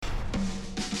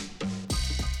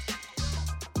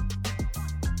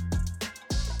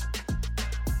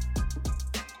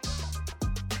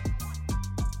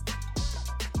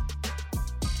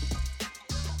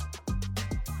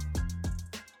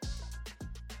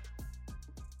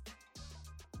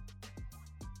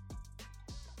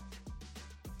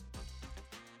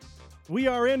We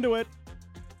are into it.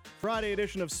 Friday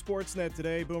edition of Sportsnet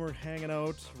today. Boomer hanging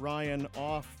out. Ryan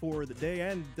off for the day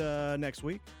and next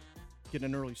week. Getting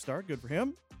an early start. Good for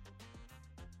him.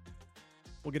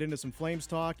 We'll get into some Flames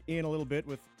talk in a little bit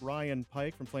with Ryan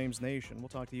Pike from Flames Nation. We'll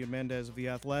talk to Ian Mendez of The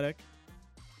Athletic.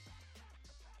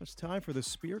 It's time for the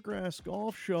Speargrass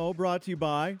Golf Show, brought to you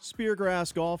by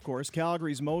Speargrass Golf Course,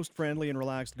 Calgary's most friendly and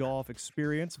relaxed golf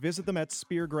experience. Visit them at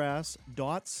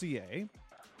speargrass.ca.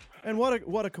 And what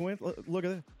a coincidence. Look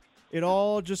at it. It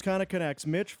all just kind of connects.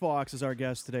 Mitch Fox is our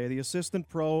guest today, the assistant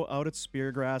pro out at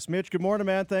Speargrass. Mitch, good morning,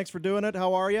 man. Thanks for doing it.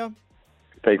 How are you?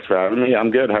 Thanks for having me. I'm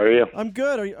good. How are you? I'm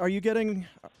good. Are you getting...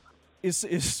 Is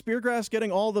Speargrass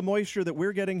getting all the moisture that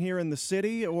we're getting here in the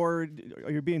city, or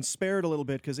are you being spared a little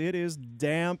bit because it is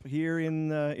damp here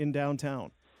in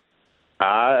downtown?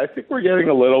 I think we're getting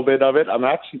a little bit of it. I'm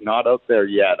actually not out there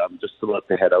yet. I'm just about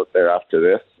to head out there after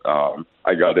this.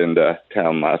 I got into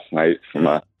town last night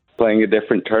from playing a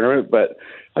different tournament, but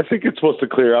I think it's supposed to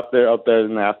clear up there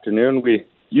in the afternoon.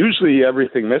 Usually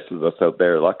everything misses us out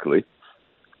there, luckily.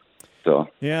 So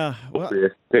yeah, well,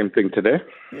 same thing today.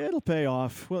 Yeah, it'll pay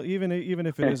off. Well, even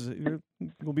if it is,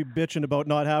 we'll be bitching about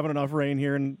not having enough rain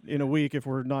here in a week if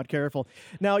we're not careful.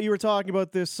 Now, you were talking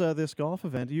about this golf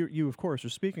event. You of course are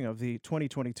speaking of the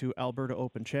 2022 Alberta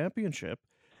Open Championship,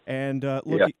 and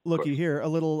looky here, a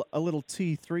little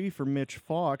T3 for Mitch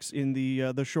Fox in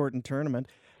the shortened tournament.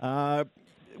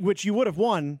 Which you would have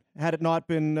won had it not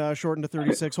been shortened to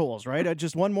 36 holes, right?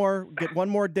 Just get one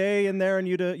more day in there, and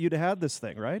you'd have had this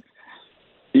thing, right?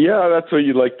 Yeah, that's what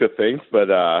you'd like to think, but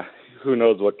who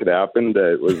knows what could happen.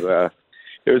 It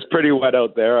was pretty wet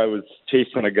out there. I was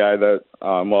chasing a guy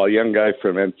a young guy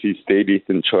from NC State,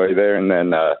 Ethan Choi there, and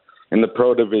then in the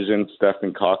pro division,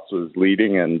 Stephen Cox was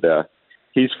leading, and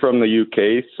he's from the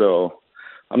UK, so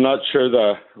I'm not sure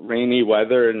the rainy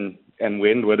weather and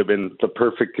wind would have been the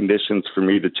perfect conditions for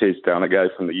me to chase down a guy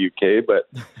from the UK, but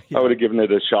yeah. I would have given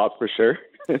it a shot for sure.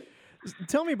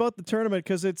 Tell me about the tournament,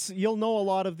 because you'll know a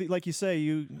lot of like you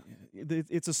say,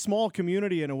 it's a small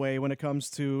community in a way when it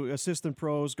comes to assistant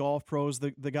pros, golf pros,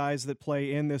 the guys that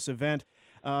play in this event.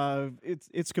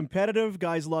 It's competitive.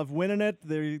 Guys love winning it.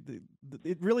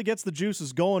 It really gets the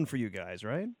juices going for you guys,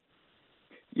 right?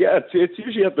 Yeah, it's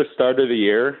usually at the start of the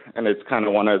year, and it's kind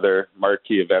of one of their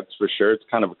marquee events for sure. It's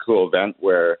kind of a cool event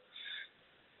where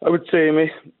I would say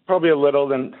probably a little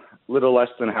less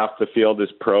than half the field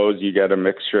is pros. You get a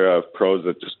mixture of pros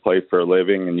that just play for a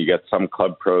living, and you get some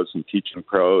club pros and teaching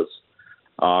pros.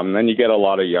 Then you get a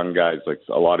lot of young guys, like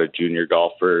a lot of junior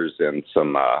golfers and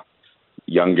some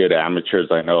young good amateurs.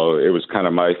 I know it was kind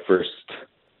of my first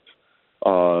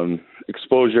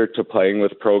exposure to playing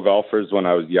with pro golfers when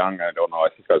I was young. I don't know, I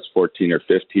think I was 14 or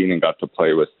 15 and got to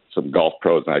play with some golf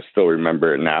pros, and I still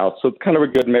remember it now. So it's kind of a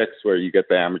good mix where you get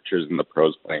the amateurs and the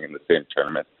pros playing in the same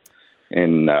tournament.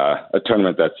 In a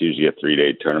tournament that's usually a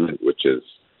 3-day tournament, which is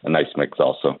a nice mix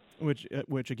also.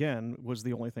 Which again was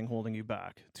the only thing holding you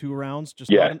back. 2 rounds,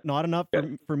 just not enough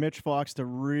for Mitch Fox to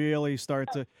really start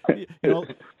to,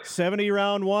 70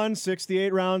 round 1,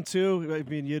 68 round 2. I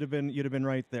mean, you'd have been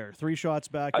right there. 3 shots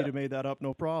back, you'd have made that up,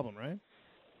 no problem, right?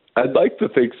 I'd like to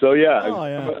think so. Yeah. Oh,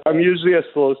 yeah. I'm usually a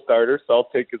slow starter, so I'll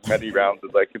take as many rounds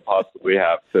as I can possibly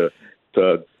have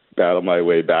to battle my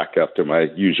way back after my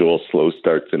usual slow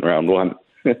starts in round 1.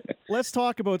 Let's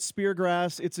talk about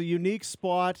Speargrass. It's a unique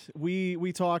spot.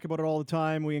 We talk about it all the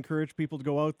time. We encourage people to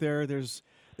go out there. There's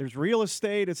real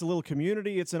estate. It's a little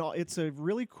community. It's a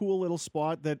really cool little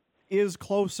spot that is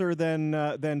closer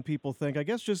than people think. I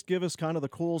guess just give us kind of the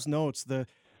Coles Notes, the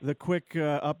quick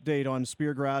update on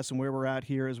Speargrass and where we're at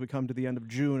here as we come to the end of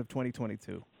June of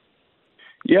 2022.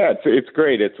 Yeah, it's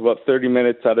great. It's about 30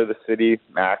 minutes out of the city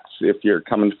max if you're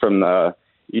coming from the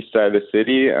east side of the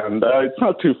city, and it's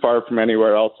not too far from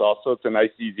anywhere else also. It's a nice,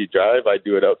 easy drive. I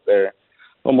do it out there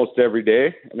almost every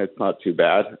day, and it's not too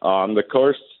bad. The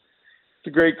course, it's a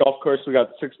great golf course. We got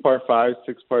 6 par 5s,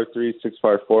 6 par 3s, 6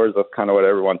 par 4s. That's kind of what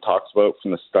everyone talks about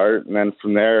from the start, and then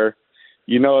from there,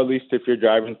 at least if you're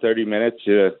driving 30 minutes,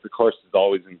 the course is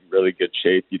always in really good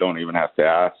shape. You don't even have to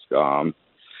ask.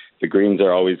 The greens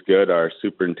are always good. Our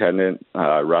superintendent,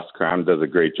 Russ Cram, does a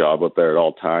great job out there at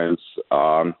all times.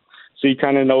 So you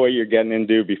kind of know what you're getting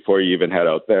into before you even head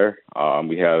out there.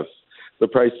 The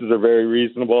prices are very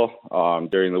reasonable.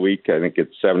 During the week, I think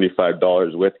it's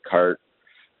 $75 with cart.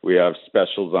 We have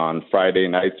specials on Friday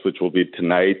nights, which will be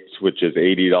tonight, which is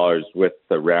 $80 with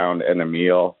the round and a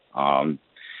meal.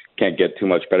 Can't get too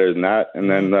much better than that. And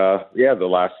then, the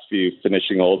last few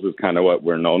finishing holes is kind of what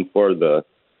we're known for, the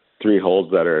 3 holes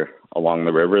that are along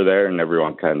the river there, and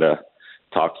everyone kind of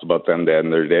talks about them to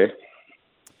end their day.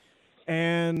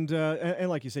 And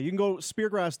like you say, you can go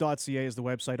speargrass.ca is the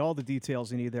website. All the details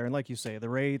you need there, and like you say, the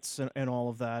rates and all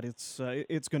of that.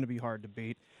 It's going to be hard to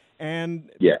beat.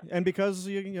 And because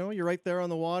you're right there on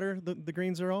the water, the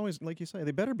greens are always, like you say,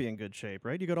 they better be in good shape,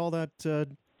 right? You got all that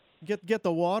get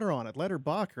the water on it, let her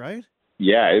buck, right?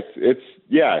 Yeah,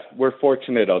 we're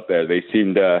fortunate out there. They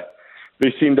seem to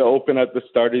open at the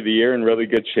start of the year in really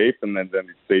good shape, and then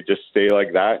they just stay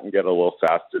like that and get a little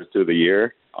faster through the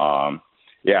year.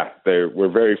 We're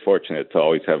very fortunate to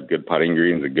always have good putting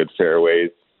greens and good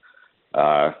fairways.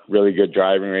 Really good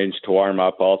driving range to warm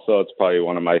up. Also, it's probably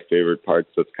one of my favorite parts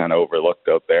that's kind of overlooked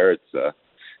out there. It's a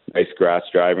nice grass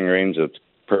driving range. It's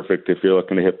perfect if you're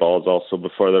looking to hit balls also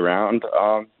before the round.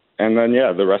 And then,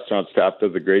 the restaurant staff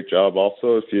does a great job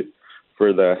also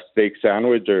for the steak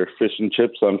sandwich or fish and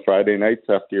chips on Friday nights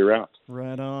after your round.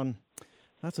 Right on.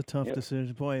 That's a tough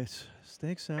decision. Boy,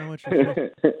 steak sandwich.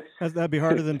 That'd be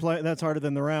harder than that's harder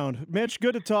than the round. Mitch,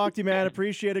 good to talk to you, man.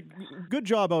 Appreciate it. Good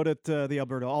job out at the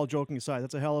Alberta. All joking aside,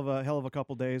 that's a hell of a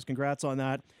couple days. Congrats on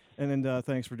that. And then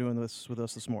thanks for doing this with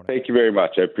us this morning. Thank you very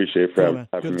much. I appreciate it for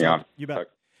having me on. You bet.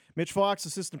 Mitch Fox,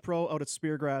 assistant pro out at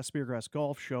Speargrass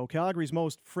Golf Show, Calgary's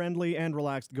most friendly and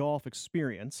relaxed golf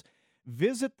experience.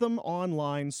 Visit them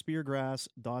online,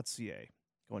 speargrass.ca.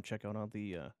 Go and check out all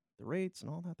the rates and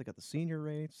all that. They got the senior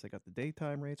rates, they got the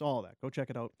daytime rates, all that. Go check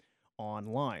it out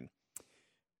online.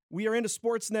 We are into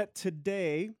Sportsnet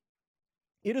today.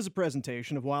 It is a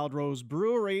presentation of Wild Rose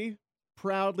Brewery,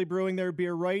 proudly brewing their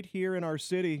beer right here in our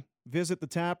city. Visit the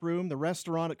tap room, the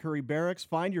restaurant at Curry Barracks.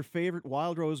 Find your favorite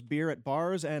Wild Rose beer at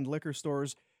bars and liquor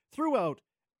stores throughout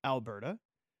Alberta.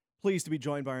 Pleased to be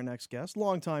joined by our next guest,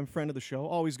 longtime friend of the show,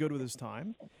 always good with his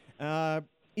time.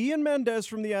 Ian Mendez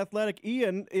from The Athletic.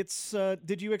 Ian, it's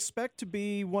did you expect to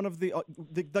be one of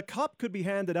the cup could be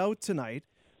handed out tonight,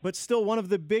 but still one of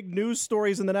the big news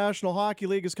stories in the National Hockey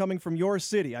League is coming from your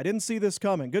city. I didn't see this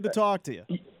coming. Good to talk to you.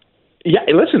 Yeah,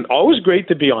 listen, always great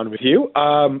to be on with you.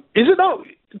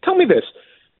 Tell me this.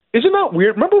 Is it not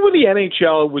weird? Remember when the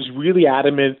NHL was really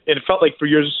adamant, and it felt like for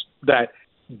years that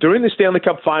during the Stanley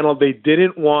Cup final, they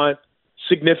didn't want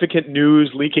significant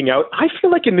news leaking out. I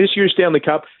feel like in this year's Stanley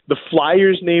Cup, the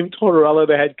Flyers named Tortorella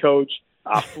the head coach.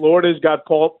 Florida's got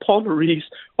Paul Maurice.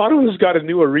 Ottawa's got a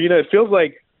new arena. It feels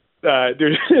like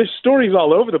there's stories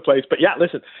all over the place. But yeah,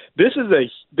 listen, this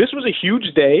was a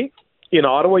huge day in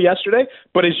Ottawa yesterday.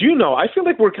 But as you know, I feel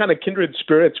like we're kind of kindred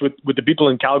spirits with the people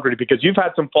in Calgary because you've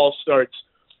had some false starts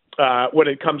when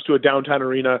it comes to a downtown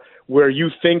arena where you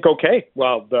think, okay,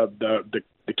 well, the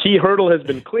key hurdle has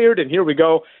been cleared and here we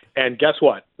go. And guess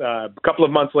what? A couple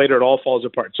of months later, it all falls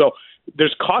apart. So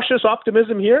there's cautious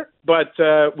optimism here, but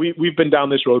we've been down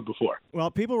this road before.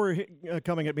 Well, people were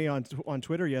coming at me on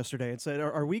Twitter yesterday and said,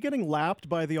 are we getting lapped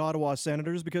by the Ottawa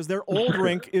Senators? Because their old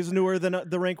rink is newer than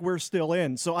the rink we're still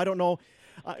in. So I don't know.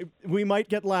 We might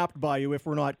get lapped by you if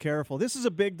we're not careful. This is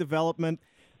a big development.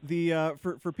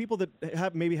 For people that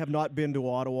have not been to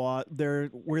Ottawa,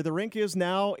 where the rink is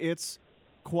now, it's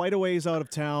quite a ways out of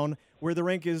town. Where the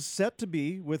rink is set to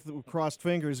be, with crossed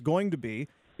fingers, going to be,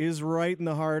 is right in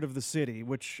the heart of the city,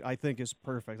 which I think is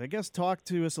perfect. I guess talk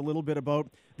to us a little bit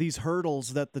about these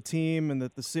hurdles that the team and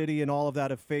that the city and all of that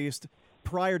have faced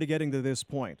prior to getting to this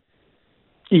point.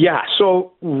 Yeah,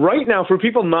 so right now, for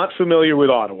people not familiar with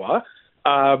Ottawa,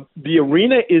 the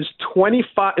arena is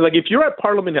 25. Like if you're at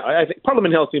Parliament Hill, I think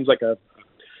Parliament Hill seems like a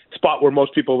spot where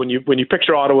most people, when you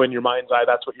picture Ottawa in your mind's eye,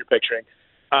 that's what you're picturing.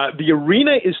 The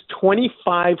arena is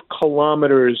 25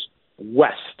 kilometers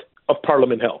west of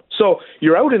Parliament Hill. So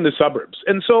you're out in the suburbs.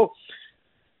 And so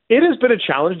it has been a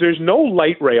challenge. There's no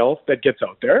light rail that gets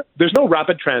out there. There's no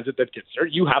rapid transit that gets there.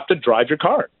 You have to drive your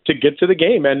car to get to the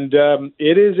game. And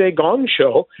it is a gong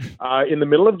show in the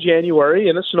middle of January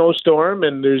in a snowstorm.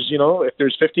 And there's, if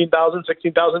there's 15,000,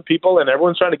 16,000 people and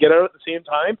everyone's trying to get out at the same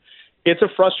time, it's a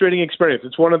frustrating experience.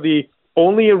 It's one of the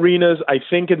only arenas, I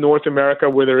think, in North America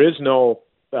where there is no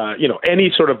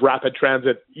any sort of rapid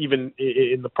transit, even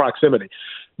in the proximity.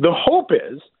 The hope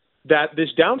is that this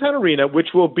downtown arena, which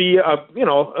will be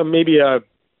maybe a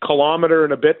kilometer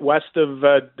and a bit west of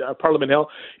Parliament Hill,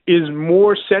 is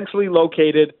more centrally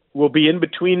located, will be in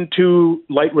between two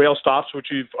light rail stops, which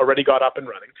we've already got up and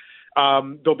running.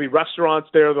 There'll be restaurants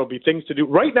there. There'll be things to do.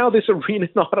 Right now, this arena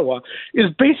in Ottawa is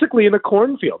basically in a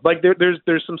cornfield. Like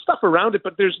there's some stuff around it,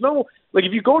 but there's no, like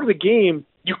if you go to the game,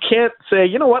 you can't say,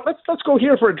 you know what, let's go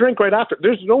here for a drink right after.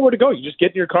 There's nowhere to go. You just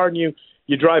get in your car and you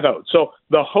drive out. So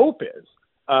the hope is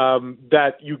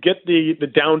that you get the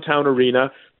downtown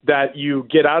arena, that you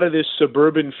get out of this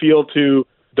suburban feel to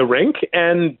the rink,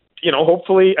 and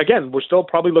hopefully, again, we're still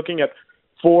probably looking at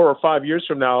 4 or 5 years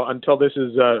from now until this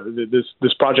is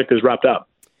this project is wrapped up.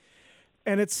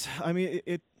 And it's, I mean,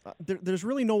 there's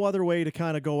really no other way to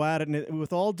kind of go at it. And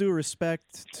with all due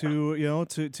respect to,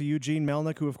 to Eugene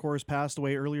Melnyk, who of course passed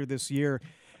away earlier this year,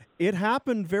 it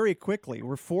happened very quickly.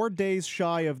 We're 4 days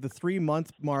shy of the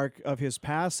 3-month mark of his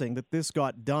passing that this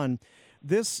got done.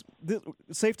 This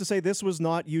safe to say this was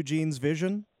not Eugene's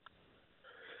vision?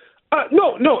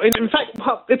 No. And in fact,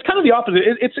 it's kind of the opposite.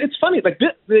 It's funny. Like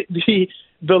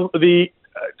the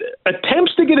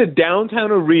attempts to get a downtown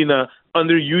arena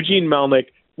under Eugene Melnyk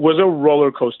was a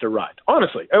roller coaster ride.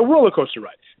 Honestly, a roller coaster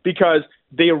ride, because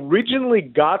they originally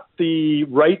got the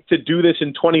right to do this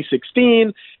in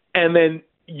 2016, and then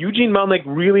Eugene Melnyk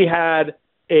really had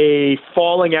a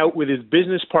falling out with his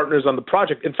business partners on the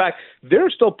project. In fact, there are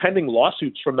still pending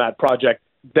lawsuits from that project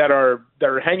that are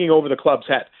hanging over the club's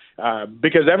head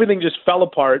because everything just fell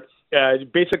apart.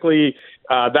 Basically,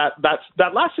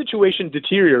 that last situation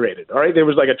deteriorated. All right, there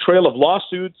was like a trail of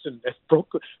lawsuits and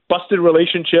busted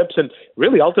relationships, and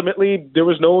really, ultimately, there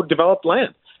was no developed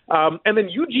land. And then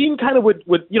Eugene kind of would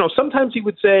sometimes he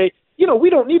would say, we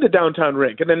don't need a downtown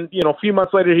rink, and then a few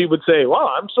months later he would say, well,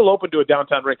 I'm still open to a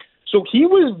downtown rink. So he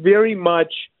was very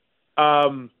much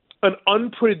an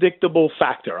unpredictable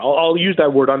factor. I'll use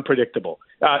that word, unpredictable,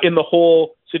 in the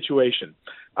whole situation.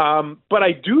 But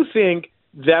I do think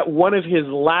that one of his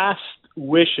last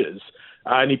wishes,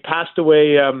 and he passed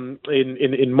away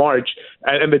in March,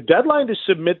 and the deadline to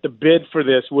submit the bid for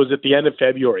this was at the end of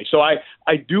February. So I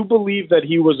do believe that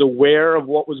he was aware of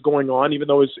what was going on, even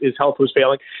though his health was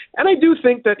failing. And I do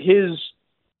think that his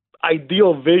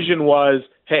ideal vision was,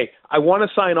 hey, I want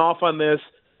to sign off on this,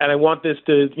 and I want this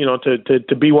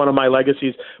to be one of my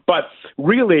legacies. But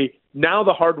really, now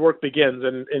the hard work begins,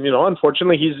 and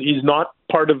unfortunately, he's not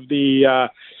part of the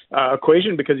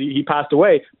equation because he passed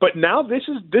away. But now this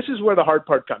is where the hard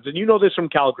part comes, and this from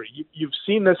Calgary. You've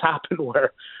seen this happen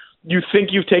where you think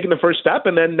you've taken the first step,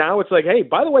 and then now it's like, hey,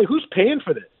 by the way, who's paying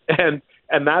for this?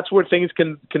 And that's where things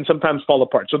can sometimes fall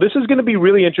apart. So this is going to be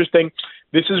really interesting.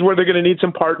 This is where they're going to need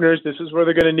some partners. This is where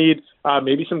they're going to need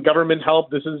maybe some government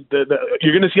help. This is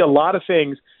you're going to see a lot of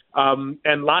things.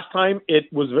 And last time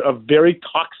it was a very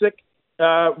toxic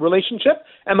relationship,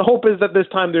 and the hope is that this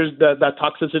time there's that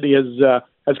toxicity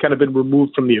has kind of been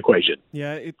removed from the equation.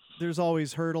 Yeah, there's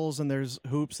always hurdles and there's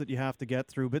hoops that you have to get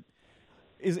through, but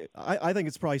I think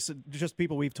it's probably just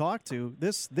people we've talked to.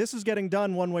 This is getting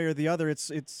done one way or the other.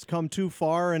 It's come too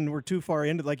far, and we're too far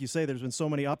into. Like you say, there's been so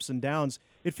many ups and downs.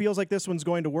 It feels like this one's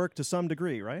going to work to some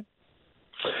degree, right?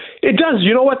 It does.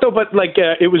 You know what, though? But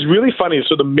it was really funny.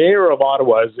 So the mayor of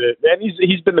Ottawa, and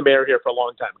he's been the mayor here for a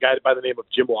long time, a guy by the name of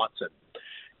Jim Watson.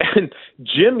 And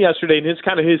Jim yesterday, in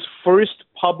his first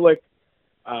public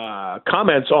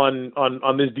comments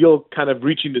on this deal kind of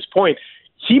reaching this point,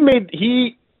 he made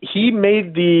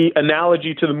the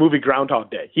analogy to the movie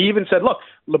Groundhog Day. He even said, look,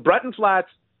 LeBreton Flats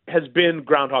has been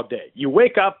Groundhog Day. You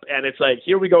wake up and it's like,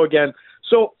 here we go again.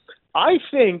 So I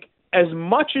think as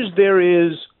much as there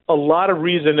is a lot of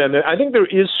reason, and I think there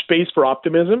is space for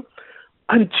optimism,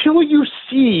 until you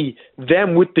see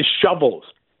them with the shovels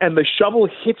and the shovel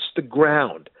hits the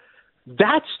ground,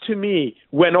 that's to me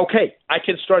when, okay, I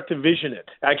can start to vision it.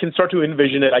 I can start to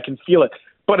envision it. I can feel it.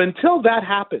 But until that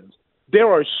happens, there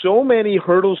are so many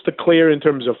hurdles to clear in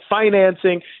terms of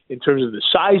financing, in terms of the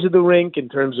size of the rink, in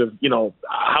terms of,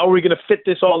 how are we going to fit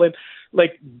this all in?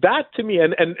 Like that to me,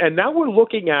 and now we're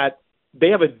looking at, they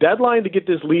have a deadline to get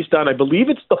this lease done. I believe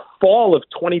it's the fall of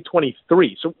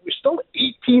 2023. So we're still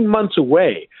 18 months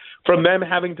away from them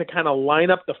having to kind of line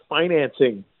up the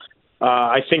financing,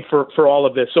 I think, for all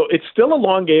of this. So it's still a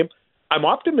long game. I'm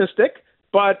optimistic,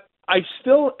 but I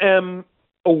still am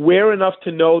aware enough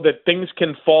to know that things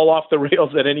can fall off the rails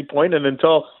at any point. And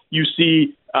until you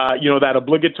see, that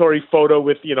obligatory photo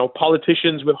with,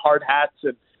 politicians with hard hats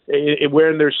and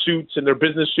wearing their suits and their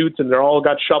business suits and they're all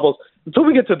got shovels, until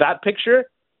we get to that picture,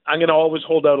 I'm going to always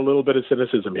hold out a little bit of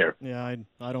cynicism here. Yeah,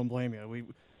 I don't blame you.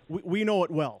 We know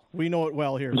it well. We know it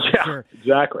well here, for sure.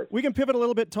 Exactly. We can pivot a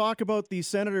little bit, talk about the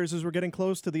Senators as we're getting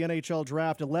close to the NHL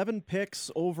draft. 11 picks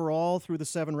overall through the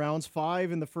 7 rounds,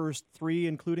 5 in the first 3,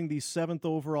 including the 7th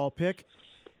overall pick.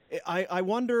 I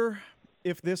wonder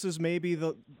if this is maybe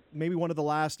one of the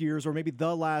last years, or maybe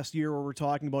the last year where we're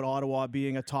talking about Ottawa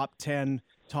being a top 10,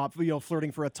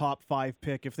 flirting for a top 5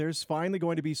 pick. If there's finally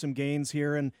going to be some gains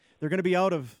here, and they're going to be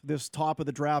out of this top of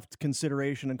the draft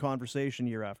consideration and conversation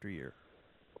year after year.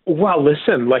 Well,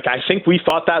 listen, I think we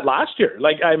thought that last year.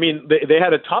 They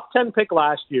had a top 10 pick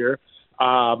last year,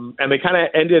 and they kind of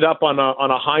ended up on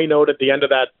a high note at the end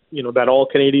of that, that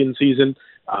All-Canadian season.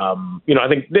 I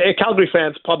think the Calgary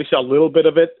fans probably saw a little bit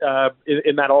of it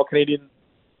in that All-Canadian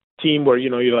team where,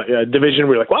 division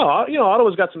where you're like, wow,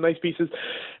 Ottawa's got some nice pieces.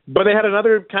 But they had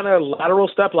another kind of lateral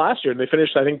step last year, and they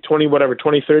finished, I think,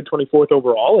 23rd, 24th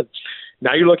overall. And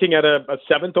now you're looking at a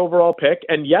 7th overall pick.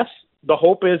 And yes, the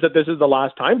hope is that this is the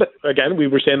last time. But again, we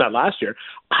were saying that last year.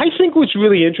 I think what's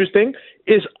really interesting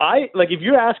is if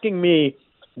you're asking me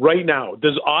right now,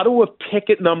 does Ottawa pick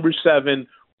at number 7,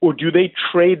 or do they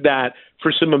trade that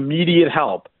for some immediate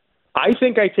help? I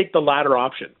think I take the latter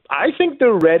option. I think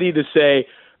they're ready to say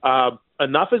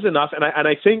enough is enough. And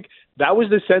I think that was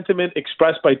the sentiment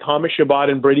expressed by Thomas Chabot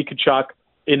and Brady Tkachuk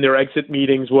in their exit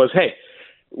meetings was, hey,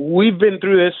 we've been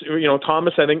through this.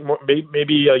 Thomas, I think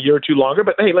maybe a year or two longer.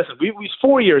 But, hey, listen, we've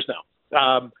 4 years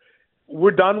now.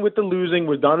 We're done with the losing.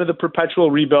 We're done with the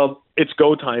perpetual rebuild. It's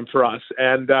go time for us.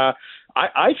 And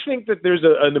I think that there's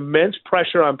an immense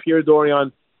pressure on Pierre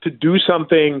Dorion to do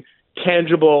something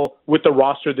tangible with the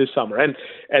roster this summer.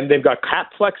 And they've got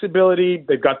cap flexibility.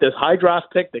 They've got this high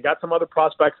draft pick. They got some other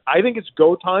prospects. I think it's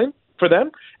go time for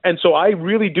them. And so I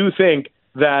really do think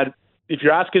that if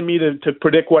you're asking me to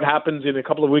predict what happens in a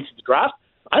couple of weeks of the draft,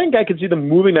 I think I can see them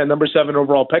moving that number 7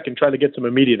 overall pick and trying to get some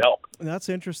immediate help. And that's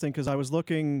interesting because I was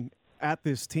looking at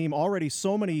this team already.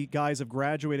 So many guys have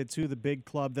graduated to the big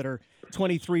club that are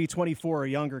 23, 24 or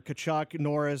younger. Tkachuk,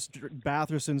 Norris,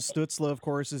 Batherson, Stützle, of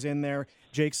course, is in there.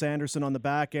 Jake Sanderson on the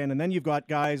back end. And then you've got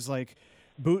guys like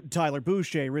Tyler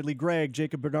Boucher, Ridley Gregg,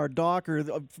 Jacob Bernard-Docker,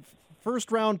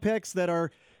 first-round picks that are,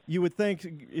 you would think,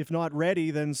 if not ready,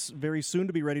 then very soon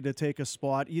to be ready to take a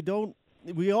spot.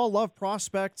 We all love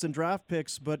prospects and draft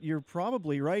picks, but you're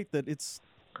probably right that it's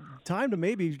time to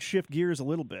maybe shift gears a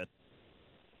little bit.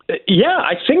 Yeah,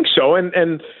 I think so.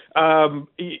 And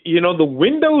the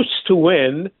windows to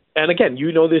win, and again,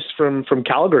 you know this from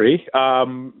Calgary,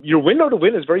 your window to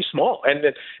win is very small.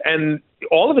 And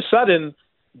all of a sudden,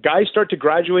 guys start to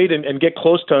graduate and get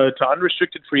close to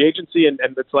unrestricted free agency. And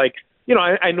it's like,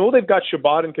 I know they've got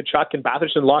Chabot and Tkachuk and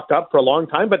Batherson locked up for a long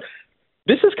time, but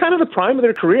this is kind of the prime of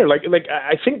their career. Like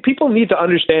I think people need to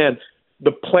understand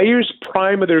the player's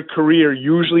prime of their career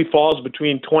usually falls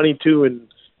between 22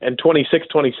 and 26,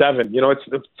 27.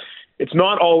 It's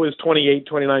not always 28,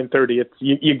 29, 30. It's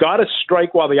you got to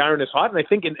strike while the iron is hot. And I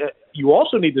think you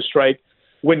also need to strike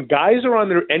when guys are on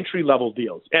their entry-level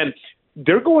deals. And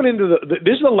they're going into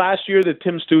this is the last year that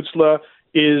Tim Stützle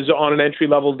is on an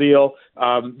entry-level deal.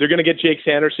 They're going to get Jake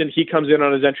Sanderson. He comes in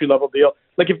on his entry-level deal.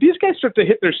 Like, if these guys start to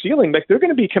hit their ceiling, like, they're going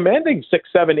to be commanding $6,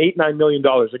 $7, $8, $9 million.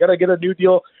 They got to get a new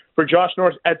deal for Josh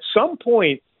Norris. At some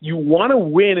point, you want to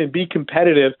win and be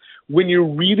competitive when your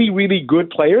really, really good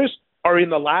players are in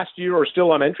the last year or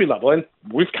still on entry level. And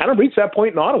we've kind of reached that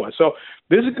point in Ottawa. So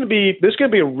this is going to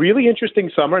be a really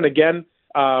interesting summer. And again,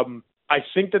 I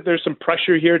think that there's some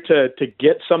pressure here to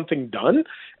get something done.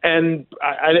 And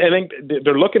I think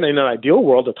they're looking in an ideal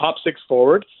world, a top 6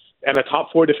 forward and a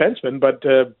top 4 defenseman. But,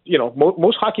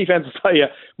 most hockey fans will tell you,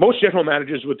 most general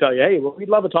managers would tell you, hey, well, we'd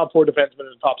love a top 4 defenseman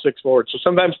and a top 6 forward. So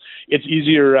sometimes it's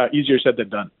easier said than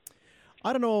done.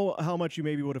 I don't know how much you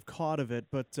maybe would have caught of it,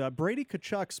 but Brady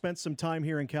Tkachuk spent some time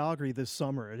here in Calgary this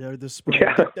summer, this spring.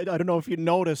 Yeah. I don't know if you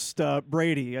noticed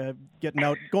Brady getting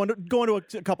out, going to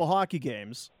a couple hockey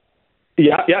games.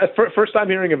 Yeah. First time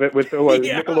hearing of it with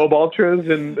Michelob Ultras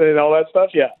and all that stuff.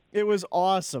 Yeah, it was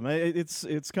awesome. It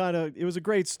was a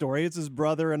great story. It's his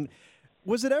brother, and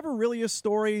was it ever really a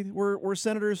story? Were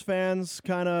Senators fans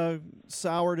kind of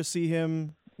sour to see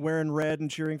him wearing red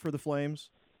and cheering for the Flames?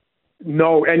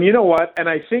 No, and you know what? And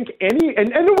I think and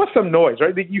there was some noise,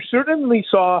 right? You certainly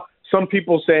saw some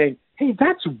people saying, "Hey,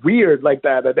 that's weird," like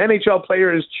that. An NHL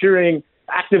player is cheering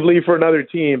actively for another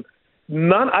team.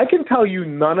 I can tell you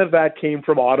none of that came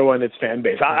from Ottawa and its fan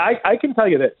base. I can tell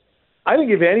you this. I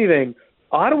think, if anything,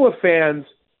 Ottawa fans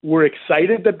were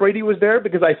excited that Brady was there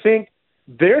because I think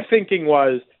their thinking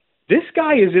was, this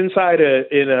guy is inside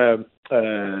in a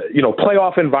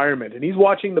playoff environment, and he's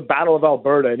watching the Battle of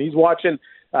Alberta, and he's watching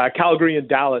Calgary and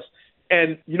Dallas.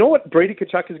 And you know what Brady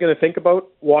Tkachuk is going to think about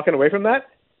walking away from that?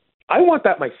 I want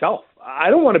that myself. I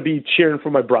don't want to be cheering for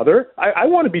my brother. I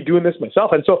want to be doing this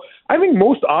myself. And so I think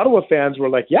most Ottawa fans were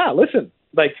like, yeah, listen,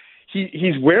 like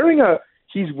he's wearing a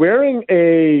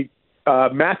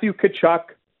Matthew Tkachuk,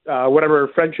 whatever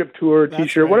Friendship Tour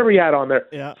T-shirt, right, whatever he had on there.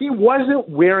 Yeah. He wasn't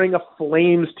wearing a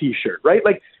Flames T-shirt, right?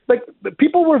 Like the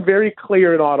people were very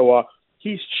clear in Ottawa.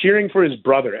 He's cheering for his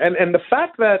brother. And the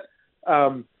fact that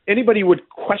anybody would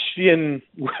question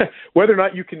whether or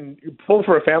not you can pull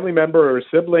for a family member or a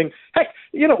sibling. Heck,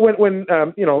 when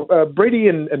Brady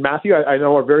and Matthew, I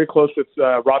know, are very close with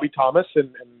Robbie Thomas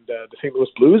and the St. Louis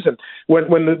Blues. And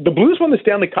when the Blues won the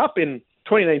Stanley Cup in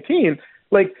 2019,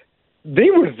 like,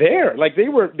 they were there. Like, they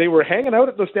were hanging out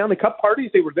at those Stanley Cup parties.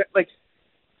 They were there. Like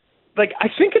I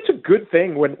think it's a good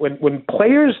thing when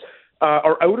players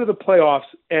are out of the playoffs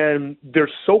and they're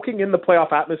soaking in the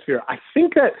playoff atmosphere, I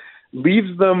think that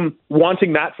leaves them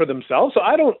wanting that for themselves. So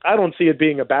I don't see it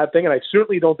being a bad thing, and I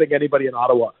certainly don't think anybody in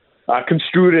Ottawa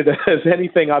construed it as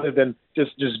anything other than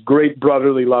just great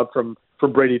brotherly love from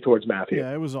Brady towards Matthew.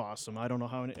 Yeah, it was awesome. I don't know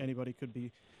how anybody could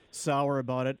be sour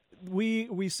about it.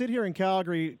 We sit here in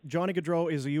Calgary. Johnny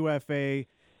Gaudreau is a UFA,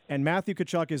 and Matthew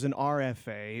Tkachuk is an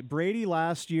RFA. Brady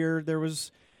last year, there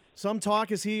was some talk,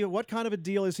 what kind of a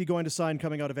deal is he going to sign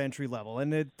coming out of entry level?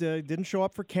 And it didn't show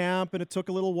up for camp, and it took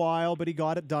a little while, but he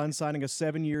got it done, signing a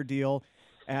 7-year deal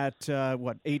at,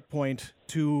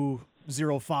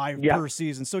 $8.205 per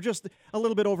season. So just a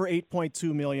little bit over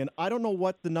 $8.2 million. I don't know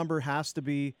what the number has to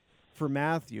be for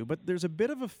Matthew, but there's a bit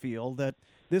of a feel that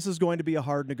this is going to be a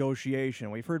hard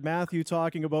negotiation. We've heard Matthew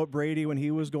talking about Brady when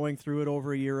he was going through it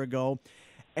over a year ago.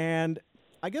 And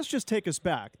I guess just take us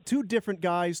back. 2 different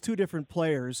guys, 2 different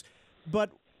players.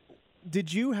 But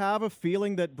did you have a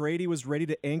feeling that Brady was ready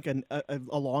to ink a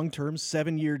long-term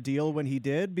 7-year deal when he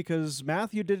did? Because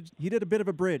Matthew did a bit of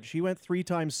a bridge. He went 3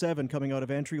 times 7 coming out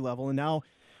of entry level. And now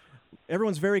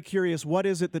everyone's very curious, what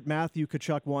is it that Matthew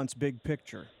Tkachuk wants big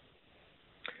picture?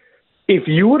 If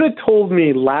you would have told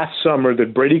me last summer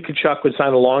that Brady Tkachuk would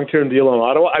sign a long-term deal in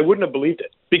Ottawa, I wouldn't have believed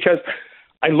it, because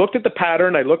I looked at the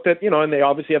pattern. I looked at, and they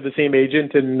obviously have the same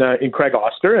agent in Craig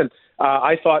Oster, and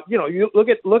I thought, you look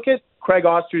at Craig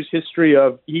Oster's history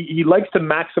of he likes to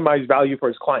maximize value for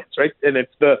his clients, right? And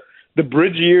it's the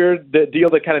bridge year, the deal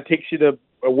that kind of takes you to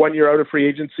 1 year out of free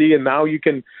agency, and now you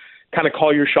can kind of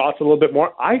call your shots a little bit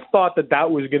more. I thought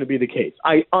that was going to be the case.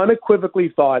 I unequivocally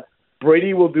thought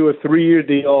Brady will do a 3-year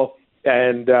deal.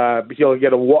 And he'll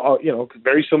get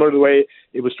very similar to the way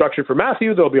it was structured for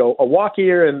Matthew. There'll be a walk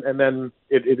year, and then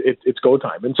it's go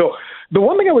time. And so the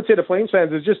one thing I would say to Flames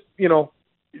fans is just,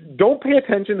 don't pay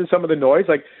attention to some of the noise.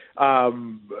 Like,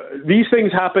 these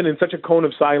things happen in such a cone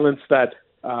of silence that,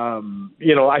 I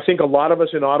think a lot of us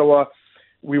in Ottawa,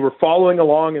 we were following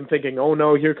along and thinking, oh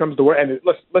no, here comes the word. And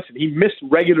listen, he missed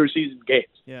regular season games.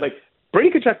 Yeah. Like,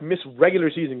 Brady Tkachuk missed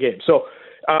regular season games. So,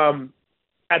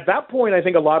 at that point, I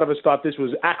think a lot of us thought this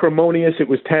was acrimonious, it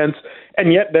was tense,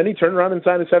 and yet then he turned around and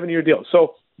signed a 7-year deal.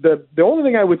 So the only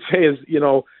thing I would say is,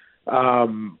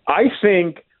 I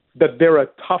think that they're a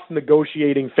tough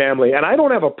negotiating family, and I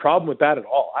don't have a problem with that at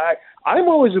all. I'm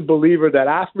always a believer that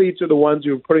athletes are the ones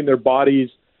who are putting their bodies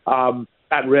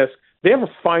at risk. They have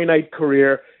a finite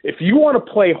career. If you want to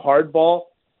play hardball,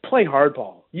 play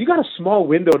hardball. You got a small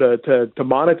window to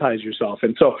monetize yourself.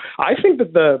 And so I think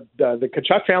that the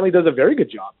Tkachuk family does a very good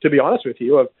job, to be honest with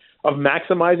you, of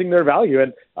maximizing their value.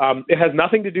 And it has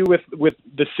nothing to do with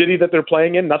the city that they're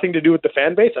playing in, nothing to do with the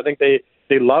fan base. I think they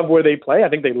love where they play. I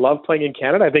think they love playing in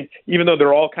Canada. I think even though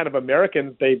they're all kind of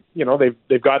Americans, they've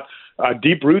got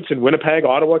deep roots in Winnipeg,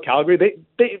 Ottawa, Calgary.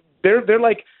 They're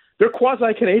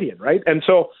quasi-Canadian, right? And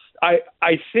so I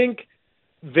think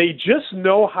they just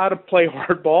know how to play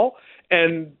hardball.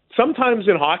 And sometimes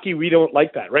in hockey, we don't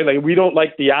like that, right? Like, we don't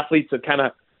like the athletes that kind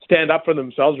of stand up for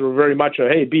themselves. We're very much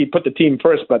put the team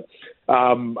first. But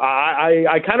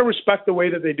I kind of respect the way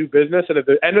that they do business. And at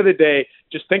the end of the day,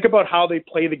 just think about how they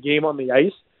play the game on the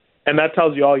ice. And that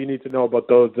tells you all you need to know about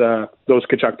those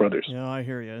Tkachuk brothers. Yeah, I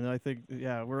hear you. And I think,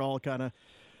 we're all kind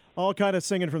of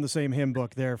singing from the same hymn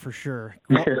book there for sure.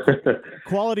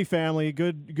 Quality family,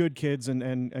 good kids,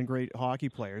 and great hockey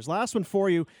players. Last one for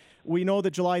you. We know that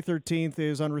July 13th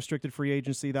is unrestricted free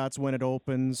agency. That's when it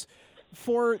opens.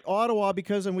 For Ottawa,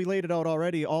 and we laid it out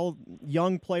already, all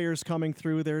young players coming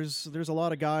through, there's a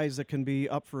lot of guys that can be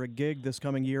up for a gig this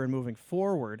coming year and moving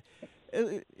forward.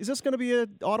 Is this going to be an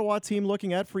Ottawa team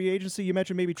looking at free agency? You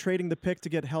mentioned maybe trading the pick to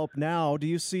get help now.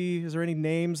 Is there any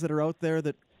names that are out there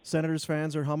that Senators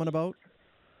fans are humming about?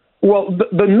 Well,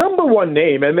 the number one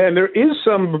name, and then there is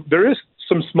some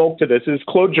smoke to this, is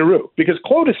Claude Giroux, because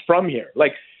Claude is from here.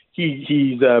 Like,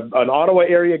 he's an Ottawa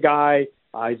area guy.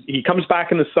 He comes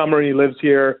back in the summer and he lives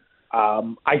here.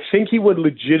 I think he would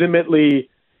legitimately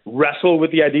wrestle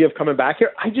with the idea of coming back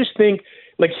here. I just think,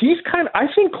 I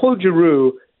think Claude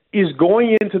Giroux is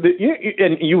going into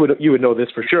and you would know this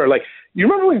for sure. Like, you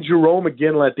remember when Jerome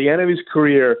McGinley at the end of his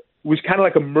career was kind of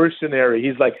like a mercenary.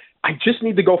 He's like, I just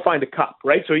need to go find a cup,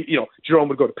 right? So, Jerome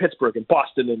would go to Pittsburgh and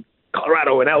Boston and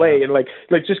Colorado and LA and like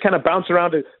just kind of bounce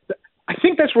around. I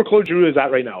think that's where Claude Giroux is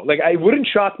at right now. Like, it wouldn't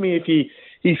shock me if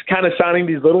he's kind of signing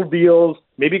these little deals.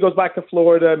 Maybe he goes back to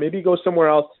Florida. Maybe he goes somewhere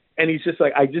else. And he's just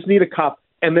like, I just need a cup.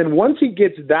 And then once he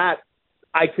gets that,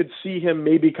 I could see him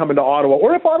maybe coming to Ottawa.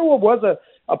 Or if Ottawa was a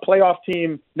playoff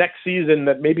team next season,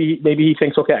 that maybe he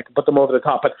thinks, okay, I can put them over the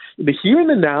top. But the here and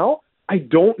the now, I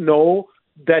don't know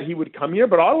that he would come here.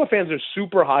 But Ottawa fans are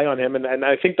super high on him. And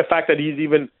I think the fact that he's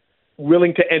even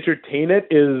willing to entertain it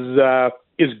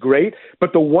is great.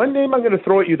 But the one name I'm going to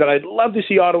throw at you that I'd love to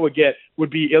see Ottawa get would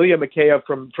be Ilya Mikheyev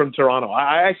from Toronto.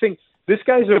 I think this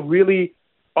guy's a really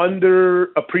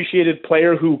underappreciated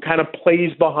player who kind of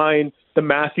plays behind the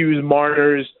Matthews,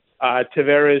 Marners,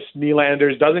 Tavares,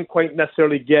 Nylanders, doesn't quite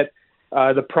necessarily get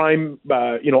the prime,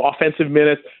 offensive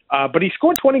minutes. But he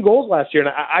scored 20 goals last year,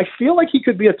 and I feel like he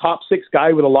could be a top 6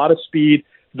 guy with a lot of speed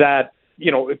that,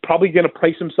 probably going to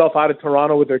price himself out of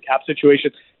Toronto with their cap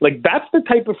situation. Like, that's the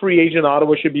type of free agent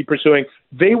Ottawa should be pursuing.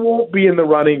 They won't be in the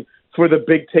running for the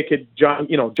big ticket,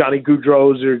 Johnny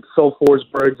Gaudreaus or Phil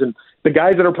Forsbergs and the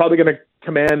guys that are probably going to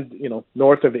command,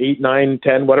 north of 8, 9,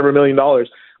 10, whatever $1 million.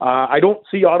 I don't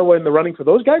see Ottawa in the running for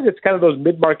those guys. It's kind of those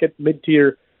mid-market,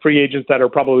 mid-tier free agents that are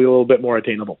probably a little bit more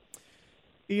attainable.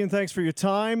 Ian, thanks for your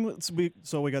time.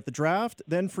 So we got the draft,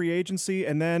 then free agency,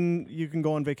 and then you can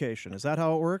go on vacation. Is that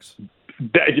how it works?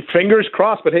 Fingers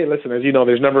crossed, but hey, listen, as you know,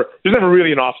 there's never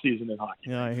really an off season in hockey.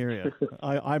 Yeah, I hear you.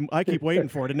 I keep waiting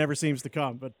for it. It never seems to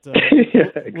come, but yeah,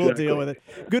 exactly. We'll deal with it.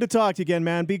 Good to talk to you again,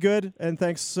 man. Be good, and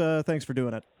thanks for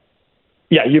doing it.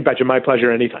 Yeah, you betcha. My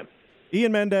pleasure anytime.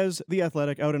 Ian Mendes, The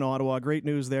Athletic, out in Ottawa. Great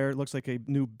news there. It looks like a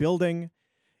new building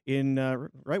in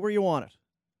right where you want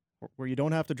it, where you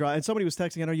don't have to drive. And somebody was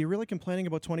texting, are you really complaining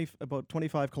about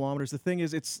 25 kilometers? The thing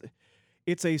is,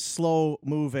 it's a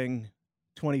slow-moving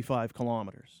 25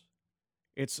 kilometers.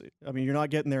 You're not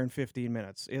getting there in 15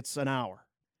 minutes. It's an hour.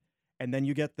 And then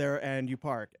you get there and you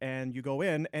park and you go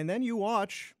in and then you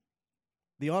watch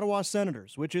the Ottawa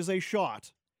Senators, which is a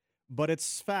shot, but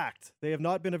it's fact. They have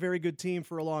not been a very good team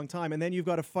for a long time. And then you've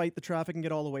got to fight the traffic and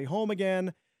get all the way home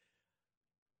again.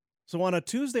 So on a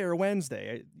Tuesday or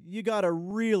Wednesday, you got to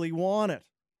really want it.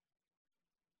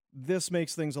 This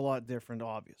makes things a lot different,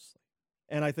 obviously.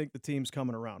 And I think the team's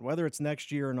coming around. Whether it's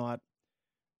next year or not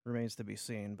remains to be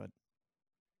seen. But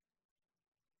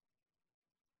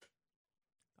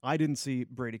I didn't see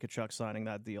Brady Tkachuk signing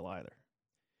that deal either,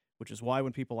 which is why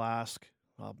when people ask,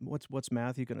 what's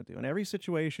Matthew going to do? And every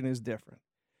situation is different.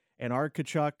 And are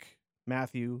Tkachuk,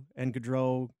 Matthew, and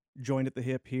Gaudreau joined at the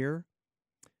hip here?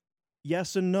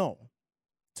 Yes and no.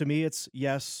 To me, it's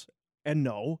yes and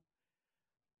no.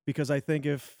 Because I think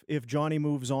if Johnny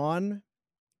moves on,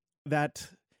 that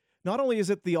not only is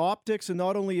it the optics and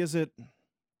not only is it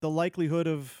the likelihood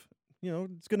of,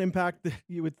 it's going to impact,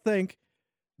 you would think,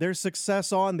 their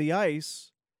success on the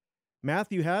ice,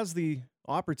 Matthew has the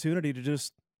opportunity to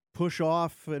just push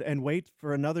off and wait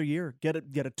for another year, get a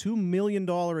 $2 million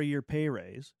a year pay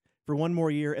raise for one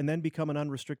more year, and then become an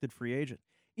unrestricted free agent,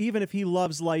 even if he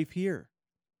loves life here.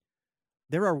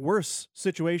 There are worse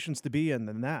situations to be in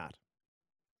than that.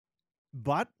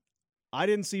 But I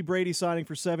didn't see Brady signing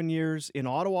for 7 years in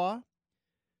Ottawa,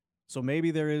 so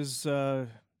maybe there is something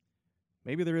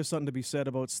to be said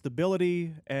about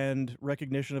stability and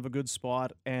recognition of a good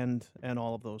spot and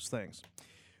all of those things.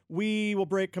 We will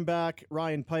come back.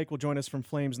 Ryan Pike will join us from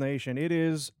Flames Nation. It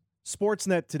is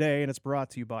Sportsnet today, and it's brought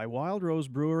to you by Wild Rose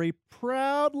Brewery,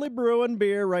 proudly brewing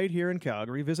beer right here in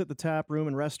Calgary. Visit the tap room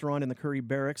and restaurant in the Curry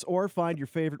Barracks, or find your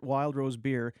favorite Wild Rose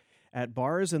beer at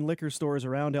bars and liquor stores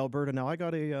around Alberta. Now, I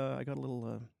got a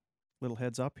little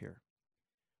heads up here.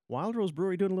 Wild Rose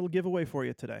Brewery doing a little giveaway for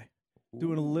you today.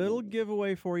 Doing a little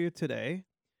giveaway for you today.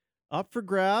 Up for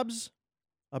grabs,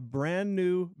 a brand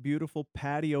new, beautiful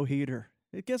patio heater.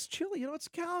 It gets chilly. It's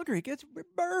Calgary. It gets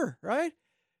burr, right?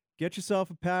 Get yourself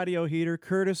a patio heater,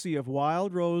 courtesy of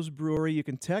Wild Rose Brewery. You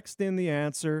can text in the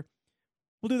answer.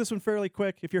 We'll do this one fairly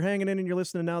quick. If you're hanging in and you're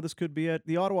listening now, this could be it.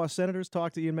 The Ottawa Senators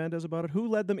talked to Ian Mendes about it. Who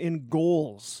led them in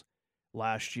goals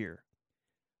last year?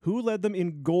 Who led them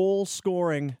in goal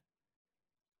scoring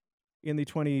in the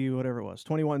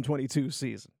 21-22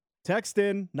 season? Text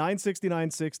in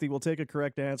 960-960. We'll take a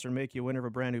correct answer and make you a winner of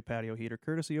a brand new patio heater,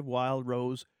 courtesy of Wild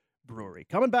Rose Brewery.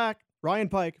 Coming back, Ryan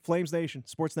Pike, Flames Nation,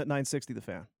 Sportsnet 960, The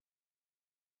Fan.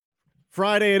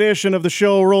 Friday edition of the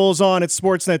show rolls on. It's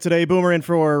Sportsnet today. Boomer in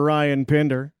for Ryan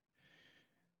Pinder.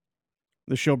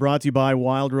 The show brought to you by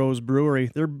Wild Rose Brewery.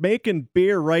 They're making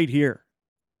beer right here.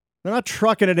 They're not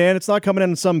trucking it in. It's not coming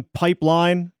in some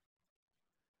pipeline.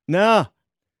 Nah.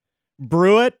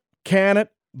 Brew it, can it,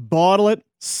 bottle it,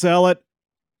 sell it,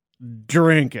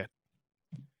 drink it.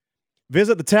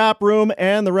 Visit the tap room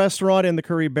and the restaurant in the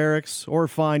Curry Barracks, or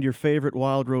find your favorite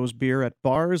Wild Rose beer at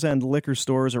bars and liquor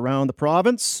stores around the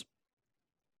province.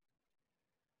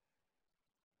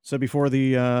 So before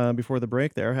the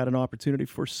break there, had an opportunity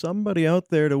for somebody out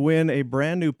there to win a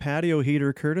brand new patio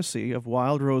heater courtesy of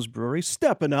Wild Rose Brewery,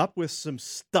 stepping up with some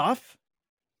stuff.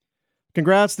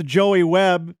 Congrats to Joey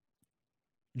Webb.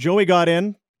 Joey got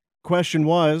in. Question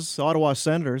was, Ottawa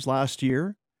Senators last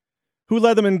year, who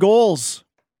led them in goals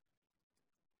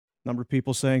Number of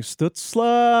people saying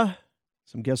Stützle.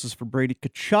 Some guesses for Brady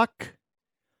Tkachuk.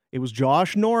 It was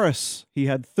Josh Norris. He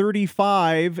had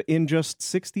 35 in just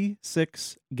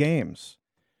 66 games.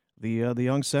 The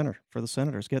young center for the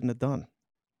Senators getting it done.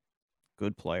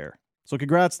 Good player. So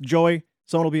congrats to Joey.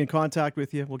 Someone will be in contact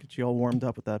with you. We'll get you all warmed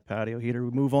up with that patio heater.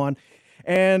 We move on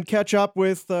and catch up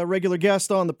with a regular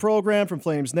guest on the program from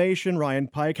Flames Nation, Ryan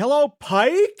Pike. Hello,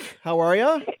 Pike. How are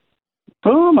you?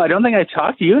 Boom. I don't think I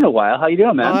talked to you in a while. How you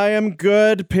doing, man? I am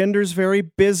good. Pinder's very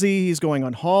busy. He's going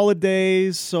on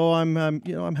holidays, so I'm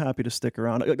happy to stick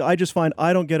around. I just find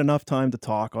I don't get enough time to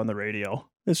talk on the radio.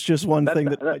 It's just one thing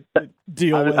that I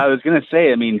deal with. I was going to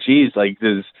say, I mean, geez, like,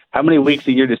 how many weeks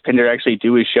a year does Pinder actually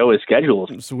do his show, his schedules?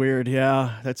 It's weird,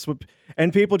 yeah. That's what,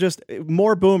 and people just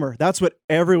more boomer. That's what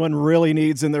everyone really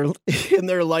needs in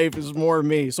their life is more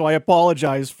me. So I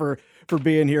apologize for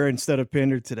being here instead of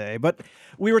Pinder today. But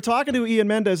we were talking to Ian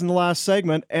Mendez in the last